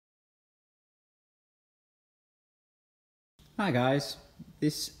Hi guys,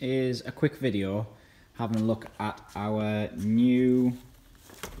 this is a quick video having a look at our new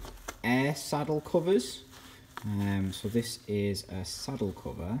air saddle covers. So this is a saddle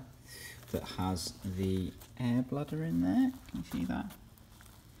cover that has the air bladder in there, can you see that?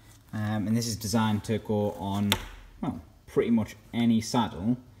 And this is designed to go on, well, pretty much any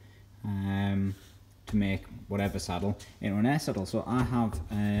saddle, to make whatever saddle into an air saddle. So I have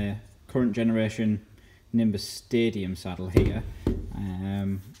a current generation Nimbus Stadium saddle here,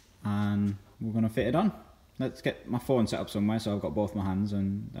 and we're going to fit it on. Let's get my phone set up somewhere so I've got both my hands,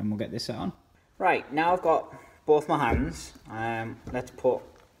 and then we'll get this set on. Right, now I've got both my hands, let's put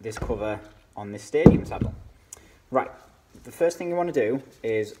this cover on this Stadium saddle. Right, the first thing you want to do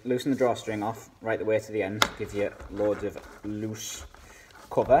is loosen the drawstring off right the way to the end, give you loads of loose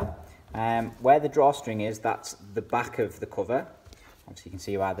cover. Where the drawstring is, that's the back of the cover. Obviously you can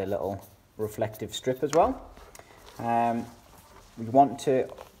see why the little reflective strip as well. We want to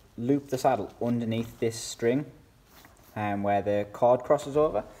loop the saddle underneath this string where the cord crosses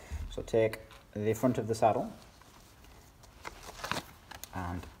over. So take the front of the saddle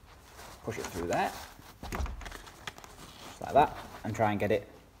and push it through there, just like that, and try and get it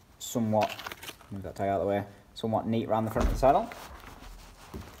somewhat, move that tie out of the way, somewhat neat around the front of the saddle.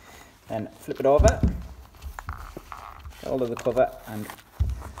 Then flip it over, get hold of the cover and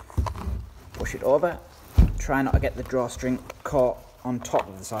push it over. Try not to get the drawstring caught on top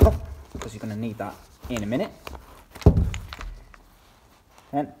of the saddle, because you're going to need that in a minute.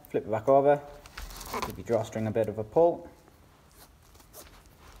 Then flip it back over, give your drawstring a bit of a pull,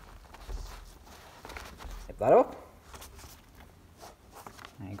 zip that up.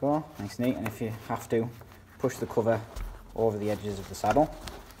 There you go, nice and neat. And if you have to, push the cover over the edges of the saddle,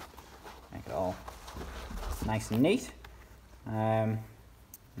 make it all nice and neat. And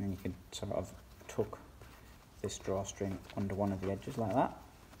then you can sort of tuck this drawstring under one of the edges like that.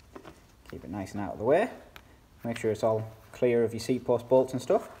 Keep it nice and out of the way. Make sure it's all clear of your seat post bolts and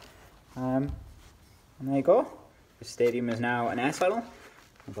stuff. And there you go. The Stadium is now an air saddle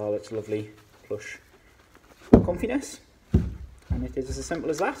with all its lovely plush comfiness. And it is as simple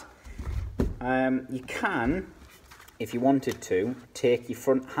as that. You can, if you wanted to, take your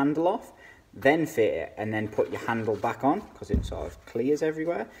front handle off, then fit it, and then put your handle back on, because it sort of clears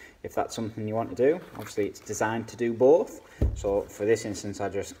everywhere, if that's something you want to do. Obviously it's designed to do both, so for this instance I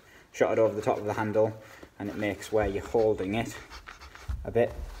just shot it over the top of the handle, and it makes where you're holding it a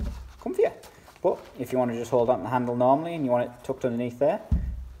bit comfier. But if you want to just hold on to the handle normally and you want it tucked underneath there,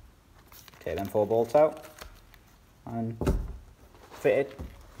 take them 4 bolts out and fit it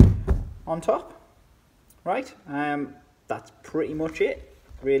on top. Right, that's pretty much it.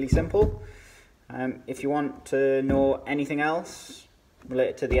 Really simple. If you want to know anything else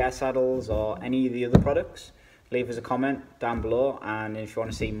related to the air saddles or any of the other products, leave us a comment down below, and if you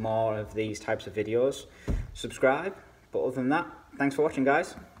want to see more of these types of videos, subscribe. But other than that, thanks for watching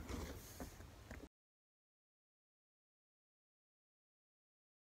guys.